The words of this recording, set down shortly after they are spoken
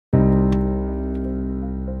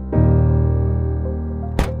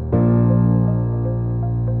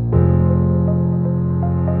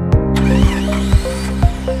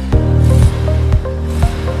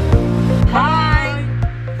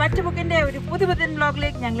പുതുപുത്തൻ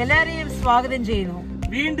വ്ലോഗിലേക്ക് ഞങ്ങൾ എല്ലാവരെയും സ്വാഗതം ചെയ്യുന്നു.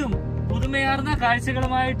 വീണ്ടും പുതുമയാർന്ന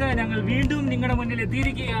കാഴ്ചകളുമായിട്ട് ഞങ്ങൾ വീണ്ടും നിങ്ങളുടെ മുന്നിൽ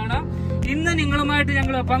എത്തിയിരിക്കുകയാണ്. ഇന്ന് നിങ്ങളുമായിട്ട്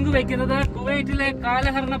ഞങ്ങൾ പങ്കുവെക്കുന്നത് കുവൈറ്റിലെ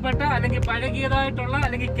കാലഹരണപ്പെട്ട അല്ലെങ്കിൽ പഴകിയതായിട്ടുള്ള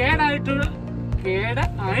അല്ലെങ്കിൽ കേടായിട്ടുള്ള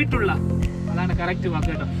അതാണ് കറക്റ്റ്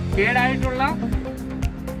വാക്ക് കേട്ടോ, കേടായിട്ടുള്ള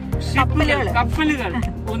കപ്പലുകൾ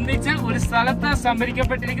ഒന്നിച്ച് ഒരു സ്ഥലത്ത്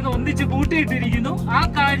സംഭരിക്കപ്പെട്ടിരിക്കുന്നു, ഒന്നിച്ച് കൂട്ടിയിട്ടിരിക്കുന്നു. ആ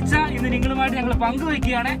കാഴ്ച ഇന്ന് നിങ്ങളുമായിട്ട് ഞങ്ങൾ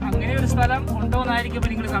പങ്കുവെക്കുകയാണ്. അങ്ങനെ ഒരു സ്ഥലം ഉണ്ടോ എന്നായിരിക്കും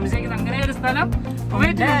നിങ്ങൾ സംശയിക്കുന്നത്. അങ്ങനെ ഒരു സ്ഥലം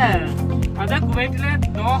കുവൈറ്റിലുണ്ട്. അത് കുവൈറ്റിലെ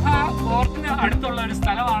ദോഹ പോർട്ടിന് അടുത്തുള്ള ഒരു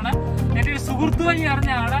സ്ഥലമാണ്. എന്റെ ഒരു സുഹൃത്തു വഴി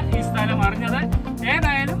അറിഞ്ഞാണ് ഈ സ്ഥലം അറിഞ്ഞത്.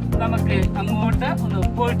 ഏതായാലും നമുക്ക് അങ്ങോട്ട് ഒന്ന്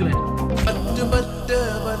പോയിട്ട് വരും.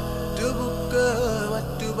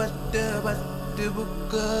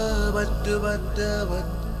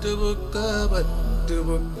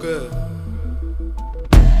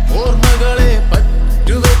 ഓർമ്മകളെ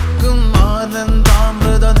പറ്റുവെക്കും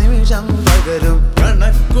ആനന്ദാമൃത നിമിഷം പകരും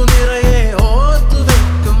കണക്കു നിറയെ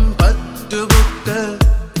ഓർത്തുവെക്കും പറ്റുബുക്ക്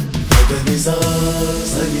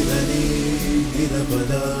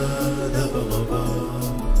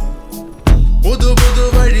പുതു പുതു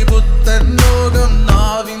വഴി പുത്തൻ ലോകം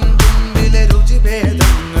നാവിൻ തുമ്പിലെ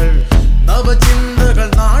രുചിഭേദങ്ങൾ നവചിന്തകൾ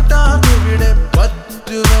നാട്ടാതിവിടെ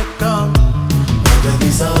പറ്റുവെക്കാം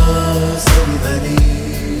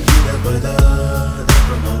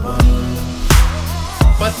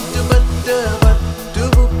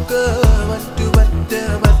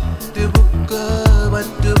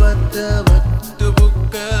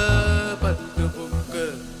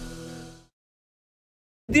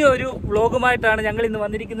പുതിയൊരു വ്ലോഗുമായിട്ടാണ് ഞങ്ങൾ ഇന്ന്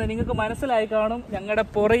വന്നിരിക്കുന്നത്. നിങ്ങൾക്ക് മനസ്സിലായി കാണും, ഞങ്ങളുടെ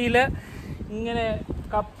പുറയില് ഇങ്ങനെ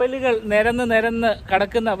കപ്പലുകൾ നിരന്ന്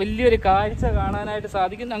കിടക്കുന്ന വലിയൊരു കാഴ്ച കാണാനായിട്ട്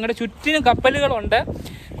സാധിക്കും. ഞങ്ങളുടെ ചുറ്റിനും കപ്പലുകളുണ്ട്.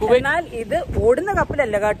 എന്നാൽ ഇത് ഓടുന്ന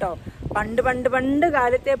കപ്പലല്ല കേട്ടോ, പണ്ട്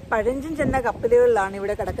കാലത്തെ പഴഞ്ചൻ ചെന്ന കപ്പലുകളിലാണ്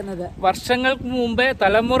ഇവിടെ കിടക്കുന്നത്. വർഷങ്ങൾക്ക് മുമ്പേ,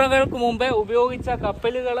 തലമുറകൾക്ക് മുമ്പേ ഉപയോഗിച്ച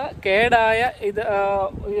കപ്പലുകള്, കേടായ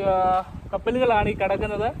കപ്പലുകളാണ് ഈ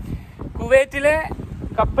കിടക്കുന്നത്. കുവൈറ്റിലെ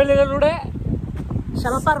കപ്പലുകളുടെ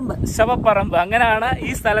ശവപ്പറമ്പ് അങ്ങനെയാണ് ഈ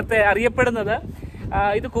സ്ഥലത്തെ അറിയപ്പെടുന്നത്.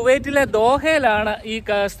 ഇത് കുവൈറ്റിലെ ദോഹയിലാണ് ഈ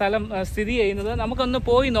സ്ഥലം സ്ഥിതി ചെയ്യുന്നത്. നമുക്കൊന്ന്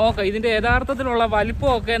പോയി നോക്കാം. ഇതിന്റെ യഥാർത്ഥത്തിലുള്ള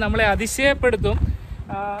വലിപ്പമൊക്കെ നമ്മളെ അതിശയപ്പെടുത്തും.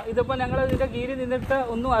 ഇതിപ്പോ ഞങ്ങൾ ഇതിന്റെ കീഴിൽ നിന്നിട്ട്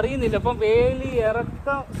ഒന്നും അറിയുന്നില്ല. ഇപ്പം വേലി ഇറക്ക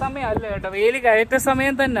സമയമല്ല കേട്ടോ, വേലി കയറ്റ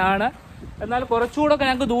സമയം തന്നെയാണ്. എന്നാൽ കുറച്ചുകൂടെ ഒക്കെ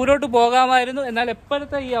ഞങ്ങൾക്ക് ദൂരോട്ട് പോകാമായിരുന്നു. എന്നാൽ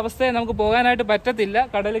എപ്പോഴത്തെ ഈ അവസ്ഥയെ നമുക്ക് പോകാനായിട്ട് പറ്റത്തില്ല,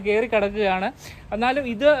 കടൽ കയറി കിടക്കുകയാണ്. എന്നാലും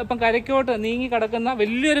ഇത് ഇപ്പം കരയ്ക്കോട്ട് നീങ്ങി കിടക്കുന്ന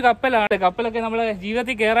വലിയൊരു കപ്പലാണ്. കപ്പലൊക്കെ നമ്മളെ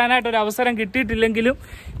ജീവിതത്തിൽ കയറാനായിട്ട് ഒരു അവസരം കിട്ടിയിട്ടില്ലെങ്കിലും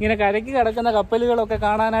ഇങ്ങനെ കരയ്ക്ക് കിടക്കുന്ന കപ്പലുകളൊക്കെ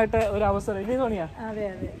കാണാനായിട്ട് ഒരു അവസരം ഇല്ലേ സോണിയ?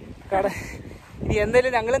 ഇനി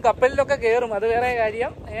എന്തായാലും ഞങ്ങളും കപ്പലിലൊക്കെ കയറും, അത് വേറെ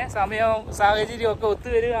കാര്യം. സമയവും സാഹചര്യവും ഒക്കെ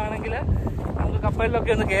ഒത്തുവരികയാണെങ്കിൽ നമുക്ക്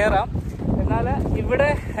കപ്പലിലൊക്കെ ഒന്ന് കയറാം. എന്നാൽ ഇവിടെ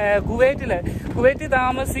കുവൈറ്റിൽ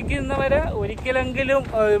താമസിക്കുന്നവര് ഒരിക്കലെങ്കിലും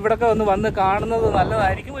ഇവിടൊക്കെ ഒന്ന് വന്ന് കാണുന്നത്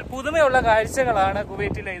നല്ലതായിരിക്കും. ഒരു പുതുമയുള്ള കാഴ്ചകളാണ്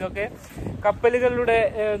കുവൈറ്റിലെ ഇതൊക്കെ. കപ്പലുകളുടെ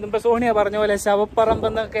ഇപ്പൊ സോണിയ പറഞ്ഞ പോലെ ശവപ്പറമ്പ്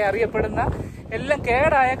എന്നൊക്കെ അറിയപ്പെടുന്ന എല്ലാം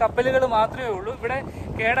കേടായ കപ്പലുകൾ മാത്രമേ ഉള്ളൂ. ഇവിടെ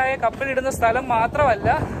കേടായ കപ്പലിടുന്ന സ്ഥലം മാത്രമല്ല,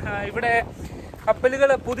 ഇവിടെ കപ്പലുകൾ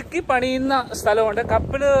പുതുക്കി പണിയുന്ന സ്ഥലമുണ്ട്.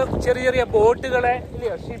 കപ്പല് ചെറിയ ബോട്ടുകളെ,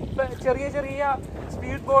 ഇല്ലയോ, ഷിപ്പ്, ചെറിയ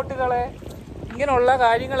സ്പീഡ് ബോട്ടുകളെ, ഇങ്ങനെയുള്ള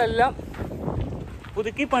കാര്യങ്ങളെല്ലാം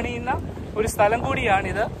പുതുക്കി പണിയുന്ന ഒരു സ്ഥലം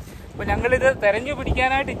കൂടിയാണിത്. അപ്പോൾ ഞങ്ങളിത് തെരഞ്ഞു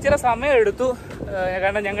പിടിക്കാനായിട്ട് ഇച്ചിരി സമയം എടുത്തു.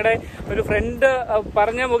 കാരണം ഞങ്ങളുടെ ഒരു ഫ്രണ്ട്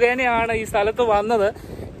പറഞ്ഞ മുഖേനയാണ് ഈ സ്ഥലത്ത് വന്നത്.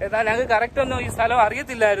 എന്നാൽ ഞങ്ങൾക്ക് കറക്റ്റ് ഒന്നും ഈ സ്ഥലം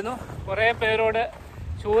അറിയത്തില്ലായിരുന്നു. കുറേ പേരോട്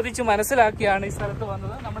ചോദിച്ച് മനസ്സിലാക്കിയാണ് ഈ സ്ഥലത്ത്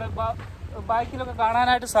വന്നത്. നമ്മുടെ ബാക്കിലൊക്കെ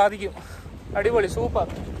കാണാനായിട്ട് സാധിക്കും. അടിപൊളി, സൂപ്പർ.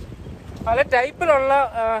 പല ടൈപ്പിലുള്ള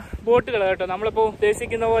ബോട്ടുകൾ കേട്ടോ. നമ്മളിപ്പോൾ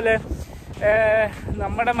ഉദ്ദേശിക്കുന്ന പോലെ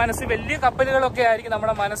നമ്മുടെ മനസ്സിൽ വലിയ കപ്പലുകളൊക്കെ ആയിരിക്കും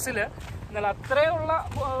നമ്മുടെ മനസ്സിൽ. എന്നാൽ അത്രയുള്ള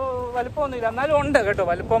വലുപ്പമൊന്നുമില്ല, എന്നാലും ഉണ്ട് കേട്ടോ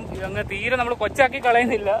വലുപ്പം. അങ്ങ് തീരെ നമ്മൾ കൊച്ചാക്കി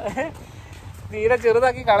കളയുന്നില്ല, തീരെ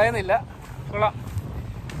ചെറുതാക്കി കളയുന്നില്ല. കൊള്ളാം,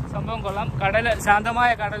 സംഭവം കൊള്ളാം. കടല്,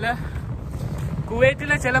 ശാന്തമായ കടല്.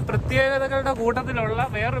 കുവൈറ്റിലെ ചില പ്രത്യേകതകളുടെ കൂട്ടത്തിലുള്ള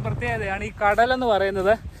വേറൊരു പ്രത്യേകതയാണ് ഈ കടലെന്ന്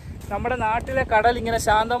പറയുന്നത്. നമ്മുടെ നാട്ടിലെ കടൽ ഇങ്ങനെ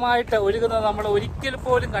ശാന്തമായിട്ട് ഒഴുകുന്നത് നമ്മൾ ഒരിക്കൽ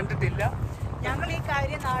പോലും കണ്ടിട്ടില്ല. ഞങ്ങൾ ഈ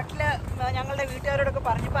കാര്യം നാട്ടില് ഞങ്ങളുടെ വീട്ടുകാരോടൊക്കെ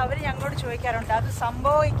പറഞ്ഞപ്പോൾ അവർ ഞങ്ങളോട് ചോദിക്കാറുണ്ട്, അത്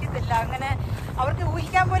സംഭവിക്കത്തില്ല, അങ്ങനെ അവർക്ക്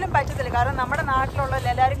ഊഹിക്കാൻ പോലും പറ്റത്തില്ല. കാരണം നമ്മുടെ നാട്ടിലുള്ള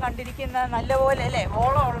എല്ലാവരും കണ്ടിരിക്കുന്ന നല്ലപോലെ അല്ലേ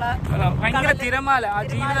ഓളമുള്ള ഭയങ്കര തിരമാല. ആ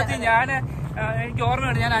ജീവിതത്തിൽ എനിക്ക്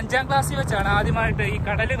ഓർമ്മയുണ്ട്, ഞാൻ 5ാം ക്ലാസ്സിൽ വെച്ചാണ് ആദ്യമായിട്ട് ഈ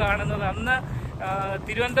കടല് കാണുന്നത്. അന്ന്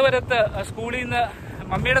തിരുവനന്തപുരത്ത് സ്കൂളിൽ നിന്ന്,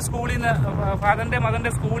 മമ്മിയുടെ സ്കൂളിൽ നിന്ന്, ഫാദറിന്റെ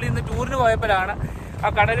മകന്റെ സ്കൂളിൽ നിന്ന് ടൂറിന് പോയപ്പോഴാണ് ആ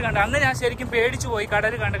കടൽ കണ്ടത്. അന്ന് ഞാൻ ശരിക്കും പേടിച്ചു പോയി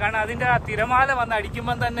കടൽ കണ്ട്. കാരണം അതിന്റെ ആ തിരമാല വന്ന്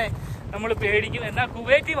അടിക്കുമ്പം തന്നെ നമ്മൾ പേടിക്കും. എന്നാൽ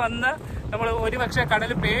കുവൈറ്റിൽ വന്ന് നമ്മൾ ഒരുപക്ഷെ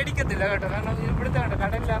കടൽ പേടിക്കത്തില്ല കേട്ടോ. കാരണം ഇവിടുത്തെ കണ്ട്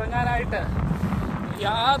കടലിൽ ഇറങ്ങാനായിട്ട്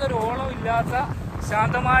യാതൊരു ഓളവും ഇല്ലാത്ത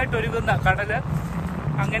ശാന്തമായിട്ടൊരുങ്ങുന്ന കടല്.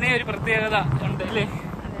 അങ്ങനെ ഒരു പ്രത്യേകത ഉണ്ട് അല്ലേ?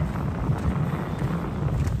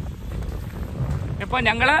 അപ്പോൾ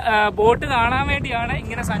ഞങ്ങൾ ബോട്ട് കാണാൻ വേണ്ടിയാണ്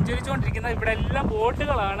ഇങ്ങനെ സഞ്ചരിച്ചുകൊണ്ടിരിക്കുന്നത്. ഇവിടെ എല്ലാം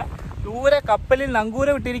ബോട്ടുകളാണ്. ദൂരെ കപ്പലിൽ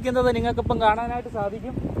നങ്കൂരം ഇട്ടിരിക്കുന്നത് നിങ്ങൾക്കിപ്പം കാണാനായിട്ട്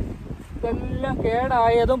സാധിക്കും. ഇതെല്ലാം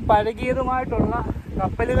കേടായതും പഴകിയതുമായിട്ടുള്ള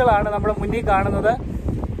കപ്പലുകളാണ് നമ്മുടെ മുന്നിൽ കാണുന്നത്.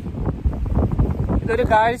 ഇതൊരു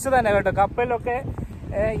കാഴ്ച തന്നെ കേട്ടോ. കപ്പലിലൊക്കെ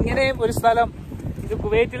ഇങ്ങനെയും ഒരു സ്ഥലം. ഇത്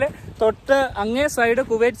കുവൈറ്റിൽ തൊട്ട് അങ്ങേ സൈഡ്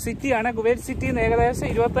കുവൈറ്റ് സിറ്റിയാണ്. കുവൈറ്റ് സിറ്റിയിൽ നിന്ന് ഏകദേശം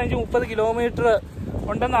 25-30 കിലോമീറ്റർ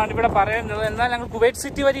ഉണ്ടെന്നാണ് ഇവിടെ പറയുന്നത്. എന്നാൽ ഞങ്ങൾ കുവൈറ്റ്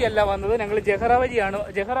സിറ്റി വഴിയല്ല വന്നത്, ഞങ്ങൾ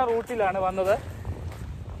ജഹറ റൂട്ടിലാണ് വന്നത്.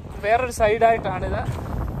 വേറൊരു സൈഡായിട്ടാണിത്.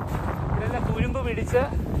 ഇതെല്ലാം തുരുമ്പ് പിടിച്ച്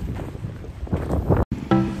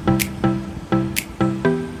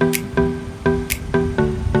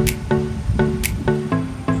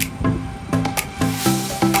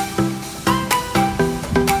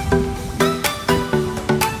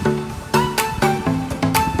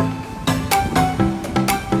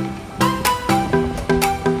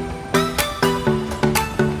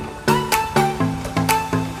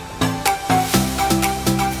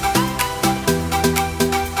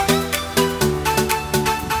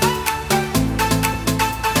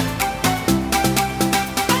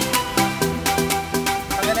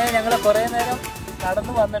കുറേ നേരം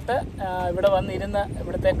നടന്നു വന്നിട്ട് ഇവിടെ വന്നിരുന്ന്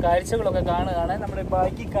ഇവിടുത്തെ കാഴ്ചകളൊക്കെ കാണുകയാണ്. നമ്മുടെ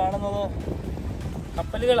ബാക്കി കാണുന്നത്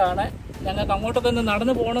കപ്പലുകളാണ്. ഞങ്ങൾക്ക് അങ്ങോട്ടൊക്കെ ഒന്ന്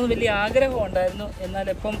നടന്നു പോകണമെന്ന് വലിയ ആഗ്രഹം ഉണ്ടായിരുന്നു. എന്നാൽ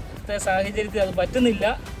ഇപ്പോഴത്തെ സാഹചര്യത്തിൽ അത് പറ്റുന്നില്ല.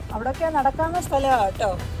 അവിടെയൊക്കെ നടക്കാവുന്ന സ്ഥലമാണ്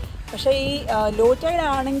കേട്ടോ. പക്ഷേ ഈ ലോ ടൈഡ്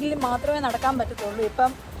ആണെങ്കിൽ മാത്രമേ നടക്കാൻ പറ്റത്തുള്ളൂ.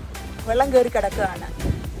 ഇപ്പം വെള്ളം കയറി കിടക്കുകയാണ്.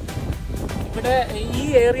 ഇവിടെ ഈ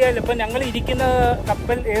ഏരിയയിൽ ഇപ്പം ഞങ്ങൾ ഇരിക്കുന്ന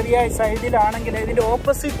കപ്പൽ ഏരിയ സൈഡിലാണെങ്കിൽ ഇതിൻ്റെ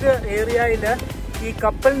ഓപ്പോസിറ്റ് ഏരിയയിൽ ഈ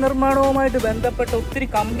കപ്പൽ നിർമ്മാണവുമായിട്ട് ബന്ധപ്പെട്ട ഒത്തിരി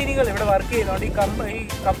കമ്പനികൾ ഇവിടെ വർക്ക് ചെയ്യുന്നുണ്ട്. ഈ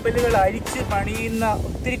കപ്പലുകൾ അരിച്ച് പണിയുന്ന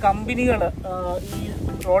ഒത്തിരി കമ്പനികൾ ഈ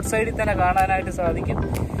റോഡ് സൈഡിൽ തന്നെ കാണാനായിട്ട് സാധിക്കും.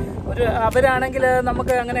 അവരാണെങ്കിൽ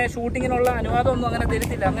നമുക്ക് അങ്ങനെ ഷൂട്ടിങ്ങിനുള്ള അനുവാദമൊന്നും അങ്ങനെ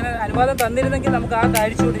തരത്തില്ല. അങ്ങനെ അനുവാദം തന്നിരുന്നെങ്കിൽ നമുക്ക് ആ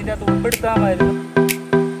കാഴ്ച കൂടി ഇതിൻ്റെ അകത്ത് ഉൾപ്പെടുത്താമായിരുന്നു.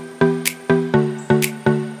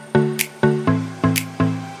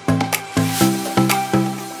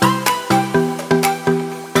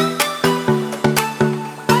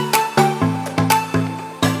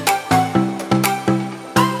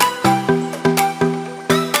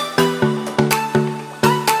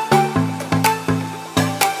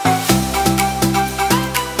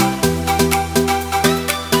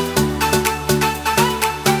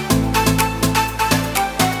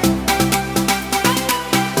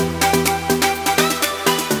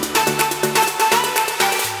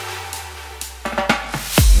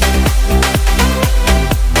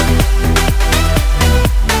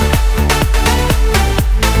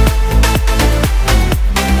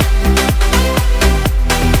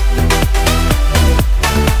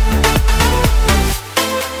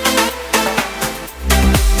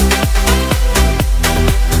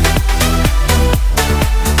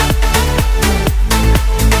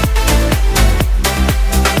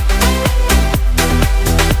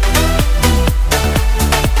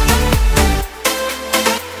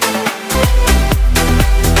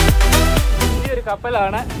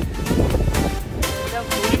 കപ്പലാണ്. എല്ലാം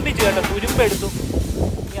തുരുമ്പിച്ച് കേട്ടോ, തുരുമ്പെടുത്തു.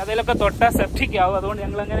 അതിലൊക്കെ തൊട്ടാൽ സെപ്റ്റിക് ആവും. അതുകൊണ്ട്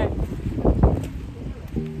ഞങ്ങളങ്ങനെ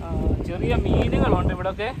ചെറിയ മീനുകളുണ്ട്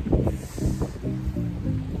ഇവിടെയൊക്കെ.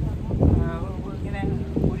 ഇങ്ങനെ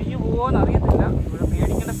ഒഴിഞ്ഞു പോകുമോയെന്ന് അറിയത്തില്ല. ഇവിടെ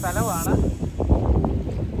പേടിക്കേണ്ട സ്ഥലമാണ്.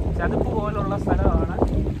 ചതുപ്പ് പോലുള്ള സ്ഥലമാണ്.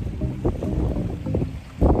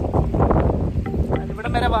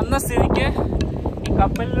 ഇവിടം വരെ വന്ന സ്ഥിതിക്ക് ഈ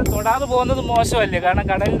കപ്പലിൽ തൊടാതെ പോകുന്നത് മോശമല്ലേ? കാരണം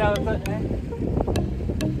കടലിനകത്ത്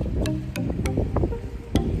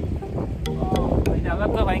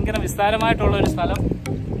അതിനകത്ത് ഭയങ്കര വിസ്താരമായിട്ടുള്ളൊരു സ്ഥലം.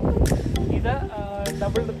 ഇത്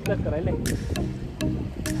ഡബിൾ ഡെക്കർ അല്ലേ?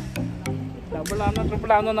 ഡബിളാണോ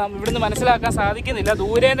ട്രിപ്പിളാണോ ഇവിടുന്ന് മനസ്സിലാക്കാൻ സാധിക്കുന്നില്ല.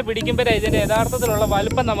 ദൂരെ നിന്ന് പിടിക്കുമ്പോഴേ ഇതിൻ്റെ യഥാർത്ഥത്തിലുള്ള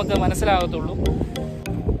വലുപ്പം നമുക്ക് മനസ്സിലാകത്തുള്ളൂ.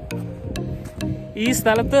 ഈ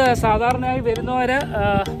സ്ഥലത്ത് സാധാരണയായി വരുന്നവർ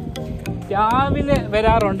രാവിലെ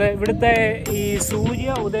വരാറുണ്ട്. ഇവിടുത്തെ ഈ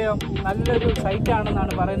സൂര്യ ഉദയം നല്ലൊരു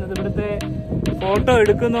സൈറ്റാണെന്നാണ് പറയുന്നത്. ഇവിടുത്തെ ഫോട്ടോ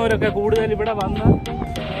എടുക്കുന്നവരൊക്കെ കൂടുതൽ ഇവിടെ വന്ന്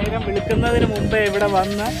നേരം വിളിക്കുന്നതിന് മുമ്പേ ഇവിടെ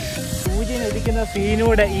വന്ന് സൂര്യൻ ഉദിക്കുന്ന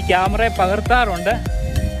സീനൂടെ ഈ ക്യാമറയെ പകർത്താറുണ്ട്.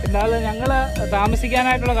 എന്നാൽ ഞങ്ങൾ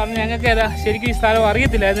താമസിക്കാനായിട്ടുള്ള കാരണം ഞങ്ങൾക്ക് ശരിക്കും ഈ സ്ഥലം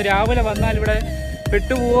അറിയത്തില്ലായിരുന്നു. രാവിലെ വന്നാൽ ഇവിടെ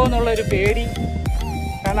പെട്ടുപോകുമോ എന്നുള്ളൊരു പേടി.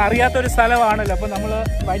 കാരണം അറിയാത്തൊരു സ്ഥലമാണല്ലോ. അപ്പോൾ നമ്മൾ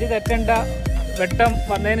വഴി തെറ്റേണ്ട, വെട്ടം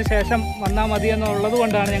വന്നതിന് ശേഷം വന്നാൽ മതി എന്നുള്ളത്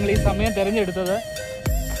കൊണ്ടാണ് ഞങ്ങൾ ഈ സമയം തിരഞ്ഞെടുത്തത്.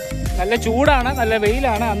 നല്ല ചൂടാണ്, നല്ല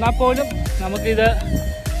വെയിലാണ്. എന്നാൽ പോലും നമുക്കിത്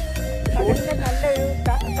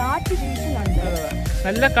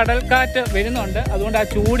നല്ല കടൽക്കാറ്റ് വരുന്നുണ്ട്. അതുകൊണ്ട് ആ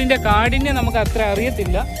ചൂടിൻ്റെ കാഠിന്യം നമുക്ക് അത്ര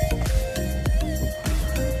അറിയത്തില്ല.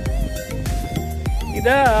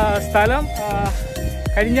 ഇത് സ്ഥലം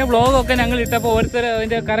കഴിഞ്ഞ വ്ളോഗൊക്കെ ഞങ്ങൾ ഇട്ടപ്പോൾ ഓരോരുത്തർ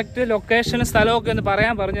അതിൻ്റെ കറക്റ്റ് ലൊക്കേഷനും സ്ഥലമൊക്കെ ഒന്ന്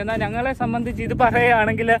പറയാൻ പറഞ്ഞു. എന്നാൽ ഞങ്ങളെ സംബന്ധിച്ച് ഇത്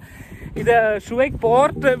പറയുകയാണെങ്കിൽ ഇത് ഷുവൈക്ക്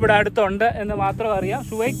പോർട്ട് ഇവിടെ അടുത്തുണ്ട് എന്ന് മാത്രം അറിയാം.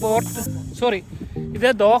 ഷുവൈക്ക് പോർട്ട് ഇത്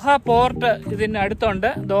ദോഹ പോർട്ട് ഇതിന് അടുത്തുണ്ട്.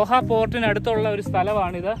 ദോഹ പോർട്ടിന് അടുത്തുള്ള ഒരു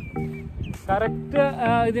സ്ഥലമാണിത്. കറക്റ്റ്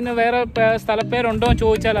ഇതിന് വേറെ സ്ഥലപ്പേരുണ്ടോ എന്ന്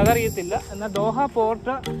ചോദിച്ചാൽ അതറിയത്തില്ല. എന്നാൽ ദോഹ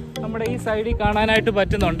പോർട്ട് നമ്മുടെ ഈ സൈഡിൽ കാണാനായിട്ട്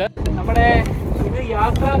പറ്റുന്നുണ്ട്. നമ്മുടെ ഇത്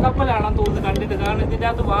യാത്രാ കപ്പലാണെന്ന് തോന്നുന്നു കണ്ടിട്ട്. കാരണം ഇതിൻ്റെ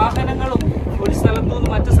അകത്ത് വാഹനങ്ങളും ഒരു സ്ഥലത്തു നിന്ന്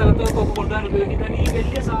മറ്റു സ്ഥലത്തേക്കൊക്കെ കൊണ്ടുപോകാൻ ഉപയോഗിക്കുന്നത്. ഈ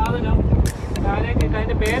വലിയ സാധനം താഴേക്ക്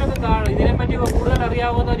അതിൻ്റെ പേരൊക്കെ കാണും. ഇതിനെപ്പറ്റി കൂടുതൽ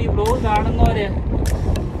അറിയാവുന്നവർ ഈ ബ്ലോഗ് കാണുന്നവര്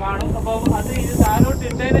കാണും. അപ്പം അത് ഇത് താഴോട്ട്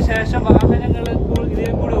ഇട്ടതിന് ശേഷം വാഹനങ്ങൾ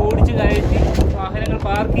ഇതിൽ കൂടി ഓടിച്ച് കയറ്റി വാഹനങ്ങൾ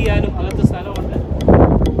പാർക്ക് ചെയ്യാനും അകത്ത് സ്ഥലമുണ്ട്.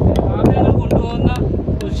 വാഹനങ്ങൾ കൊണ്ടുപോകുന്ന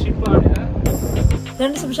ഒരു ഷിപ്പാണിത്.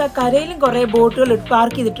 കരയിലും കുറെ ബോട്ടുകൾ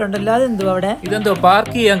പാർക്ക് ചെയ്തിട്ടുണ്ടല്ലോ, അതെന്തോ അവിടെ? ഇതെന്തോ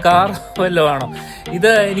പാർക്ക് ചെയ്യാൻ കാർ വല്ലതും ആണോ? ഇത്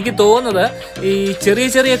എനിക്ക് തോന്നുന്നത് ഈ ചെറിയ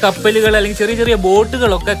ചെറിയ കപ്പലുകൾ അല്ലെങ്കിൽ ചെറിയ ചെറിയ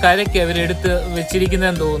ബോട്ടുകളൊക്കെ കരയ്ക്ക് അവരെടുത്ത്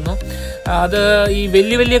വെച്ചിരിക്കുന്നതെന്ന് തോന്നുന്നു. അത് ഈ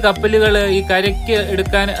വലിയ വലിയ കപ്പലുകൾ ഈ കരയ്ക്ക്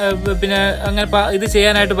എടുക്കാൻ പിന്നെ അങ്ങനെ ഇത്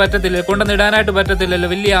ചെയ്യാനായിട്ട് പറ്റത്തില്ല, കൊണ്ടുവന്നിടാനായിട്ട് പറ്റത്തില്ലല്ലോ.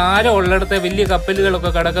 വലിയ ആഴം ഉള്ളിടത്തെ വലിയ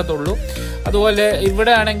കപ്പലുകളൊക്കെ കിടക്കത്തുള്ളൂ. അതുപോലെ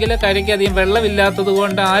ഇവിടെ ആണെങ്കിൽ കരയ്ക്ക് അധികം വെള്ളമില്ലാത്തത്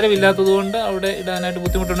കൊണ്ട് ആഴമില്ലാത്തത് കൊണ്ട് അവിടെ ഇടാനായിട്ട്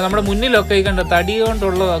ബുദ്ധിമുട്ടുണ്ട്. നമ്മുടെ മുന്നിലൊക്കെ ഈ കണ്ട തടി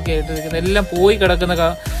കൊണ്ടുള്ളതൊക്കെ ആയിട്ടിരിക്കുന്നത് എല്ലാം പോയി കിടക്കുന്ന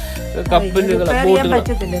കപ്പലുകൾ, ബോട്ടുകൾ.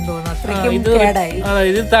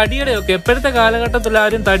 ഇത് തടിയുടെ ഒക്കെ ഇപ്പോഴത്തെ കാലഘട്ടത്തിൽ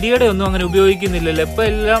ആരും തടിയുടെ ഒന്നും അങ്ങനെ ഉപയോഗിക്കുന്നില്ലല്ലോ. ഇപ്പം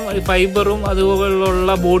എല്ലാം ഫൈബറും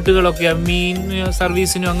അതുപോലുള്ള ബോട്ടുകളൊക്കെ മീൻ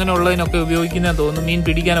സർവീസിനും അങ്ങനെ ഉള്ളതിനൊക്കെ ഉപയോഗിക്കുന്നതെന്ന് തോന്നുന്നു. മീൻ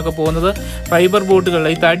പിടിക്കാനൊക്കെ പോകുന്നത് ഫൈബർ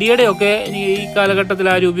ബോട്ടുകളാണ്. ഈ തടിയുടെ ഒക്കെ ഈ കാലഘട്ടത്തിൽ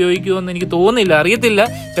ആരും ഉപയോഗിക്കുമെന്ന് എനിക്ക് തോന്നുന്നില്ല, അറിയത്തില്ല.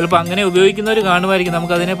 ചിലപ്പോൾ അങ്ങനെ ഉപയോഗിക്കുന്നവർ കാണുമായിരിക്കും.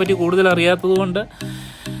 നമുക്ക് അതിനെപ്പറ്റി കൂടുതൽ അറിയാത്തത് കൊണ്ട്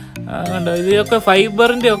കണ്ടോ. ഇതൊക്കെ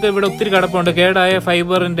ഫൈബറിൻ്റെ ഒക്കെ ഇവിടെ ഒത്തിരി കിടപ്പുണ്ട്. കേടായ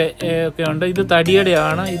ഫൈബറിൻ്റെ ഒക്കെ ഉണ്ട്. ഇത്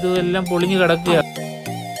തടിയുടെയാണ്. ഇതെല്ലാം പൊളിഞ്ഞു കിടക്കുക.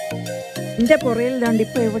 എൻ്റെ പുറയിൽ ദാണ്ട്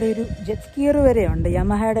ഇപ്പോൾ ഇവിടെ ഒരു ജെറ്റ് സ്കിയർ വരെ ഉണ്ട്.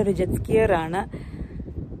 യമഹയുടെ ഒരു ജെറ്റ് സ്കിയർ ആണ്.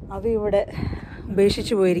 അത് ഇവിടെ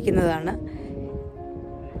ഉപേക്ഷിച്ചു പോയിരിക്കുന്നതാണ്.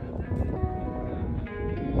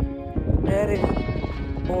 വേറൊരു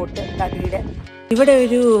ബോട്ട് തടിയുടെ. ഇവിടെ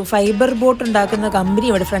ഒരു ഫൈബർ ബോട്ട് ഉണ്ടാക്കുന്ന കമ്പനി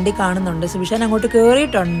ഇവിടെ ഫ്രണ്ടിൽ കാണുന്നുണ്ട്. സുബിഷാൻ അങ്ങോട്ട്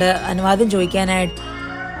കയറിയിട്ടുണ്ട് അനുവാദം ചോദിക്കാനായിട്ട്.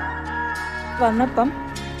 വന്നപ്പം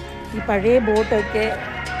ഈ പഴയ ബോട്ടൊക്കെ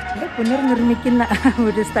പുനർനിർമ്മിക്കുന്ന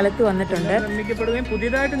ഒരു സ്ഥലത്ത് വന്നിട്ടുണ്ട്. നിർമ്മിക്കപ്പെടുകയും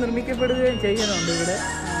പുതിയതായിട്ട് നിർമ്മിക്കപ്പെടുകയും ചെയ്യുന്നുണ്ട് ഇവിടെ.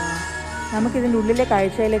 നമുക്കിതിൻ്റെ ഉള്ളിലെ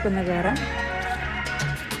കാഴ്ചയിലേക്കൊന്ന് കയറാം.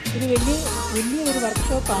 ഒരു വലിയൊരു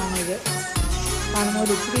വർക്ക്ഷോപ്പാണിത്. കാണുമ്പോൾ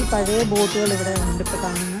ഒത്തിരി പഴയ ബോട്ടുകൾ ഇവിടെ ഉണ്ട്. ഇപ്പോൾ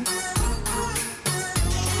കാണുന്ന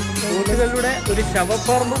ബോട്ടുകളുടെ ഒരു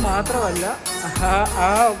ശവപ്പറമ്പ് മാത്രമല്ല,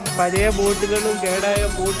 ആ പഴയ ബോട്ടുകളും കേടായ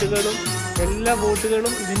ബോട്ടുകളും എല്ലാ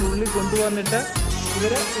ബോട്ടുകളും ഇതിൻ്റെ ഉള്ളിൽ കൊണ്ടുവന്നിട്ട്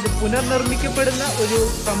ഇത് പുനർനിർമ്മിക്കപ്പെടുന്ന ഒരു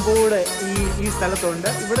സംഭവം കൂടെ ഈ സ്ഥലത്തുണ്ട്.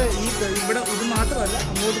 ഇവിടെ ഇത് മാത്രമല്ല,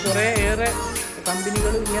 അങ്ങോട്ട് കുറേയേറെ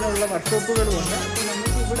കമ്പനികളും ഇങ്ങനെയുള്ള വർക്ക്ഷോപ്പുകളും ഉണ്ട്. അപ്പോൾ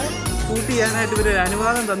നമുക്ക് ഇവിടെ ഷൂട്ട് ചെയ്യാനായിട്ട് ഇവർ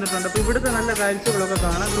അനുവാദം തന്നിട്ടുണ്ട്. അപ്പോൾ ഇവിടുത്തെ നല്ല കാഴ്ചകളൊക്കെ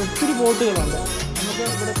കാണാൻ ഒത്തിരി ബോട്ടുകളുണ്ട്. നമുക്ക്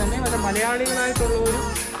ഇവിടെ തന്നെ നല്ല മലയാളികളായിട്ടുള്ളവരും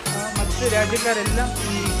മറ്റ് രാജ്യക്കാരെല്ലാം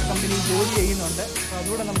ഈ കമ്പനിയിൽ ജോലി ചെയ്യുന്നുണ്ട്. അപ്പോൾ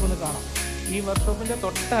അതുകൂടെ നമുക്കൊന്ന് കാണാം. ഈ വർക്ക്ഷോപ്പിൻ്റെ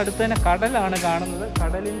തൊട്ടടുത്ത് തന്നെ കടലാണ് കാണുന്നത്.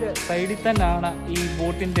 കടലിൻ്റെ സൈഡിൽ തന്നെയാണ് ഈ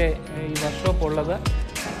ബോട്ടിൻ്റെ ഈ വർക്ക്ഷോപ്പ് ഉള്ളത്.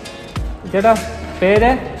 ചേട്ടാ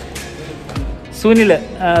പേര്?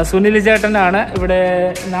 സുനിൽ ചേട്ടനാണ്. ഇവിടെ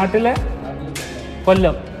നാട്ടിലെ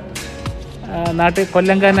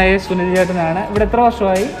കൊല്ലംകാരനായ സുനിൽ ചേട്ടനാണ്. ഇവിടെ എത്ര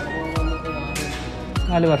വർഷമായി?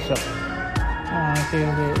 4 വർഷം. ശരി.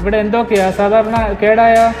 ഇവിടെ എന്തൊക്കെയാ സാധാരണ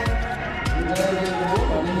കേടായ?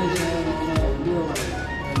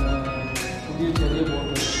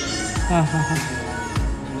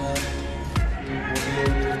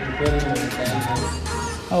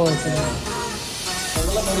 ഓ ശരി.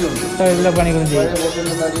 എല്ലാ പണികളും ചെയ്യും.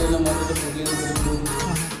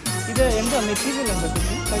 ഇത് എന്താ മെറ്റീരിയൽ എന്താ?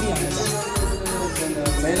 തടിയാണല്ലോ.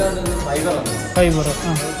 ഫൈബർ.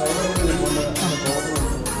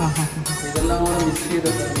 ഇതെല്ലാം കൂടെ മിക്സ്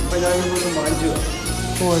ചെയ്തിട്ട് ഇപ്പം ഞാൻ മാഞ്ചു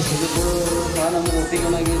സാധനം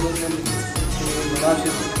ഒട്ടിക്കണമെങ്കിൽ വീട്ടിലുള്ള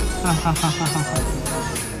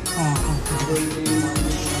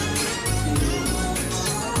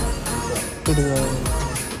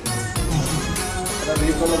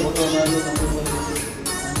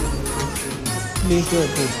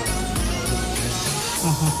ഫോട്ടോ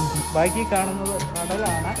ബാക്കി കാണുന്നത്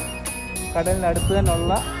കടലാണ്. കടലിനടുത്ത്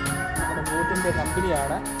തന്നെയുള്ള നമ്മുടെ ബോട്ടിൻ്റെ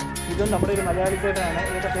കമ്പനിയാണ്. ഇതും നമ്മുടെ ഒരു മലയാളി ചേട്ടനാണ്.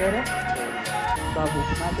 ഇതിൻ്റെ പേര് ബാബു.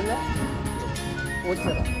 നാട്ടിലെ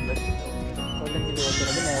ഓച്ചിറ, കൊല്ലം ജില്ല ഓച്ചിറ.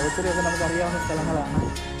 പിന്നെ ഓച്ചിറയൊക്കെ നമുക്കറിയാവുന്ന സ്ഥലങ്ങളാണ്.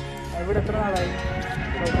 ഇവിടെ എത്ര നാളായി?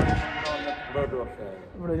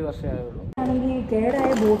 ഇവിടെ 1 വർഷമേ ആയുള്ളൂ. ആണെങ്കിൽ കേടായ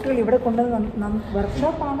ബോട്ടുകൾ ഇവിടെ കൊണ്ടുവന്ന്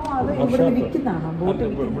വർക്ക്ഷോപ്പാണോ അത് ഇവിടെ വിൽക്കുന്നതാണോ? ബോട്ട്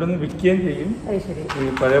ഇവിടെ നിന്ന് വിൽക്കുകയും ചെയ്യും. ശരി. ഈ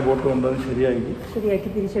പഴയ ബോട്ട് കൊണ്ടുവന്ന് ശരിയാക്കി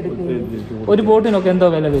തിരിച്ചെടുക്കുകയും. ഒരു ബോട്ടിനൊക്കെ എന്തോ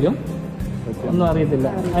വില വരും? ഒന്നും അറിയത്തില്ല.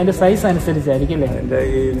 അതിൻ്റെ സൈസ് അനുസരിച്ചായിരിക്കും അല്ലേ? അതിൻ്റെ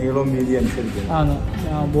ഈ നീളവും വീതി അനുസരിച്ച് ആണ്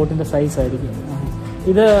ബോട്ടിൻ്റെ സൈസ് ആയിരിക്കും.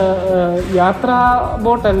 ഇത് യാത്രാ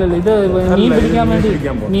ബോട്ടല്ലല്ലോ, ഇത്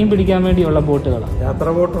മീൻ പിടിക്കാൻ വേണ്ടിയുള്ള ബോട്ടുകളാണ്.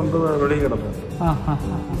 യാത്രാ ബോട്ടുണ്ട്, വെളിയിൽ കിടക്കും.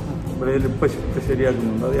 വെളിയിൽ ഇപ്പം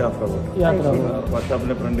ശരിയാക്കുന്നുണ്ട്. അത് യാത്രാ ബോട്ട്.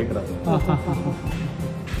 വർഷാപ്പിന്റെ ഫ്രണ്ടിൽ കിടക്കും.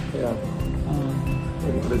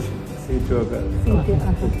 സീറ്റും ഒക്കെ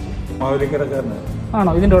മാവേലിക്കരക്കാരനാണ്.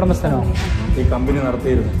 ആണോ? ഇതിന്റെ ഉടമസ്ഥനോ? ഈ കമ്പനി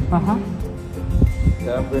നടത്തിയിരുന്നു.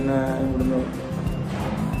 ഞാൻ പിന്നെ ഇവിടുന്ന്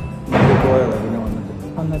പോയതാ, പിന്നെ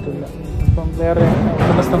വന്നിട്ടില്ല. അപ്പം വേറെ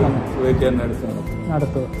ഉടമസ്ഥൻ വന്നു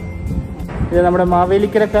നടത്തുക. ഇത് നമ്മുടെ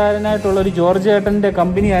മാവേലിക്കരക്കാരനായിട്ടുള്ള ഒരു ജോർജ് ഏട്ടൻ്റെ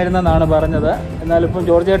കമ്പനി ആയിരുന്നെന്നാണ് പറഞ്ഞത്. എന്നാൽ ഇപ്പം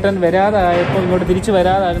ജോർജ് ഏട്ടൻ വരാതായപ്പോൾ, ഇങ്ങോട്ട് തിരിച്ചു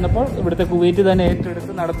വരാതായിരുന്നപ്പോൾ ഇവിടുത്തെ കുവൈറ്റ് തന്നെ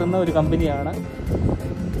ഏറ്റെടുത്ത് നടത്തുന്ന ഒരു കമ്പനിയാണ്.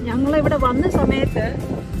 ഞങ്ങളിവിടെ വന്ന സമയത്ത്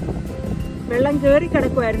വെള്ളം കയറി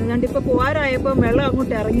കിടക്കുമായിരുന്നു. കണ്ട് ഇപ്പോൾ പോരായപ്പോൾ വെള്ളം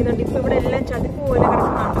അങ്ങോട്ട് ഇറങ്ങിയതുകൊണ്ട് ഇപ്പോൾ ഇവിടെ എല്ലാം ചതുപ്പ് പോലെ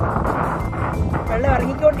കിടക്കുന്നുണ്ട്. വെള്ളം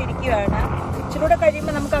ഇറങ്ങിക്കൊണ്ടിരിക്കുകയാണ്. ഇച്ചിരി കൂടെ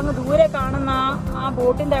കഴിയുമ്പോൾ നമുക്ക് അങ്ങ് ദൂരെ കാണുന്ന ആ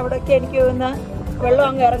ബോട്ടിൻ്റെ അവിടെയൊക്കെ എനിക്ക് തോന്നുന്ന വെള്ളം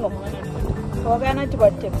അങ്ങ് ഇറങ്ങും, പോകാനായിട്ട്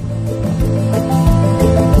പറ്റും.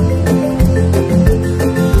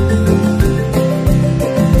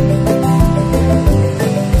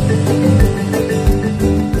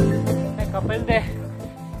 കപ്പലിൻ്റെ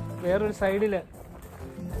വേറൊരു സൈഡിൽ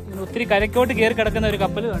ഒത്തിരി കരക്കോട്ട് കയറി കിടക്കുന്ന ഒരു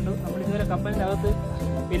കപ്പൽ കണ്ടു. നമ്മളിതുവരെ കപ്പലിൻ്റെ അകത്ത്,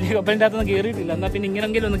 വലിയ കപ്പലിൻ്റെ അകത്തൊന്നും കയറിയിട്ടില്ല. എന്നാൽ പിന്നെ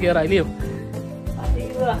ഇങ്ങനെങ്കിലും ഒന്ന് കയറാം, അല്ലയോ?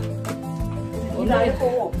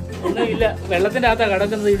 ഒന്നുമില്ല, വെള്ളത്തിന്റെ അകത്താണ്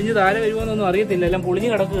കിടക്കുന്നത്. ഇടിഞ്ഞ് താഴെ വരുമോന്നൊന്നും അറിയത്തില്ല, എല്ലാം പൊളിഞ്ഞു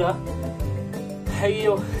കിടക്കുക.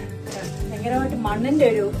 അയ്യോ, ഭയങ്കരമായിട്ട് മണ്ണിന്റെ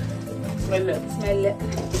ഒരു സ്മെല്ല്.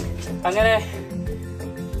 അങ്ങനെ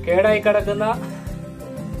കേടായി കിടക്കുന്ന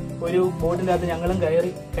ഒരു ബോട്ടിന്റെ അകത്ത് ഞങ്ങളും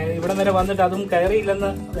കയറി. ഇവിടെ വരെ വന്നിട്ട് അതും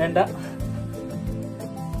കയറിയില്ലെന്ന് വേണ്ട,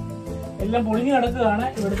 എല്ലാം പൊളിഞ്ഞു കിടക്കുകയാണ്.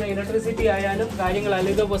 ഇവിടുത്തെ ഇലക്ട്രിസിറ്റി ആയാലും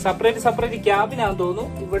കാര്യങ്ങളായാലും ഇത് സെപ്പറേറ്റ് ക്യാബിനാന്ന് തോന്നുന്നു.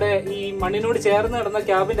 ഇവിടെ ഈ മണ്ണിനോട് ചേർന്ന് കിടന്ന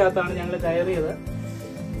ക്യാബിന്റെ അകത്താണ് ഞങ്ങൾ കയറിയത്.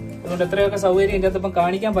 അതുകൊണ്ട് എത്രയൊക്കെ സൗകര്യം ഇതിൻ്റെ അകത്ത് ഇപ്പം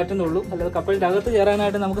കാണിക്കാൻ പറ്റുന്നുള്ളൂ. അല്ലാതെ കപ്പലിന്റെ അകത്ത്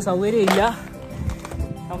കയറാനായിട്ട് നമുക്ക് സൗകര്യം ഇല്ല.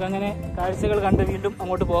 നമുക്കങ്ങനെ കാഴ്ചകൾ കണ്ട് വീണ്ടും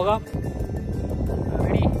അങ്ങോട്ട് പോകാം.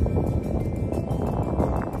 റെഡി.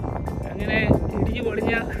 അങ്ങനെ ഇടിഞ്ഞു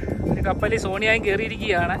പൊളിഞ്ഞ ഒരു കപ്പലിൽ സോണിയായും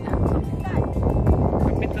കയറിയിരിക്കുകയാണ്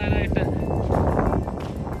കപ്പിത്താനായിട്ട്.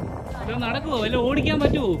 നടക്കുവോ? എല്ലാം ഓടിക്കാൻ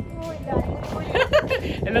പറ്റുമോ?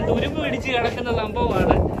 എല്ലാം തുരുമ്പ് പിടിച്ച് കിടക്കുന്ന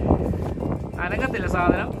സംഭവമാണ്, അനങ്ങത്തില്ല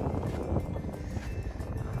സാധനം.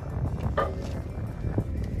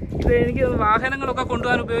 ഇത് എനിക്ക് വാഹനങ്ങളൊക്കെ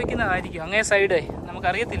കൊണ്ടുപോകാൻ ഉപയോഗിക്കുന്നതായിരിക്കും. അങ്ങേ സൈഡ്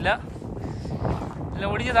നമുക്കറിയത്തില്ല. എല്ലാം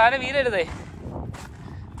ഓടിച്ച് താഴെ വീരരുതേ.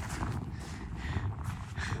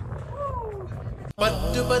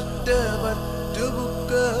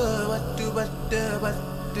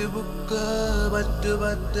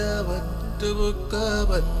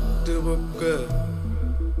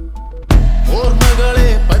 ഓർമ്മകളെ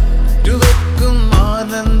പറ്റുവെക്കും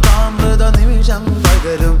ആനന്ദാമൃത നിമിഷം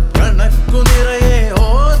പകരും കണക്കു നിറയെ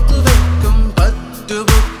ഓർത്തുവെക്കും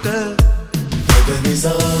പറ്റുബുക്ക്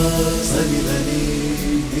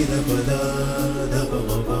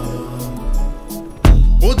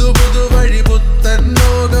പുതു പുതു വഴി പുത്തൻ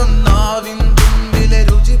ലോകം നാവിൻ തുമ്പിലെ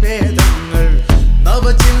രുചിഭേദങ്ങൾ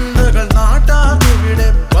നവചിന്തകൾ നാട്ടാറിവിടെ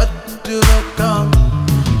പറ്റുവെക്കാം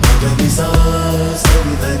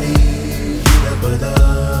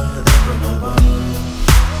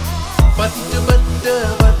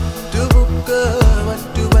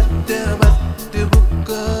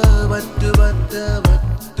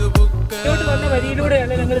വന്ന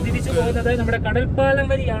വരിയിലൂടെയാണ് ഞങ്ങൾ തിരിച്ചു പോകുന്നത്. നമ്മുടെ കടൽപ്പാലം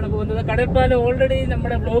വരിയാണ് പോകുന്നത്. കടൽപ്പാലം ഓൾറെഡി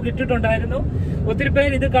നമ്മുടെ ബ്ലോഗ് ഇട്ടിട്ടുണ്ടായിരുന്നു. ഒത്തിരി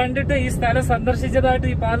പേര് ഇത് കണ്ടിട്ട് ഈ സ്ഥലം സന്ദർശിച്ചതായിട്ട്,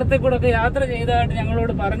 ഈ പാലത്തെ കൂടെ ഒക്കെ യാത്ര ചെയ്തതായിട്ട്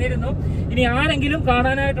ഞങ്ങളോട് പറഞ്ഞിരുന്നു. ഇനി ആരെങ്കിലും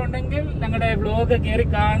കാണാനായിട്ടുണ്ടെങ്കിൽ ഞങ്ങളുടെ ബ്ലോഗ് കയറി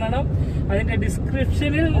കാണണം. അതിന്റെ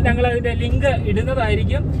ഡിസ്ക്രിപ്ഷനിൽ ഞങ്ങൾ അതിന്റെ ലിങ്ക്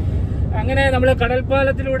ഇടുന്നതായിരിക്കും. അങ്ങനെ നമ്മൾ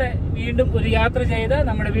കടൽപ്പാലത്തിലൂടെ വീണ്ടും ഒരു യാത്ര ചെയ്ത്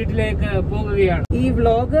നമ്മുടെ വീട്ടിലേക്ക് പോകുകയാണ്. ഈ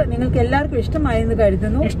വ്ലോഗ് നിങ്ങൾക്ക് എല്ലാവർക്കും ഇഷ്ടമായെന്ന്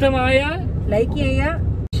കരുതുന്നു. ഇഷ്ടമായാൽ ലൈക്ക് ചെയ്യുക,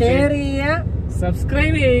 ഷെയർ ചെയ്യുക,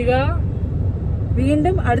 സബ്സ്ക്രൈബ് ചെയ്യുക.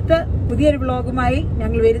 വീണ്ടും അടുത്ത പുതിയൊരു വ്ലോഗുമായി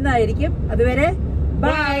ഞങ്ങൾ വരുന്നതായിരിക്കും. അതുവരെ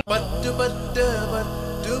ബൈ.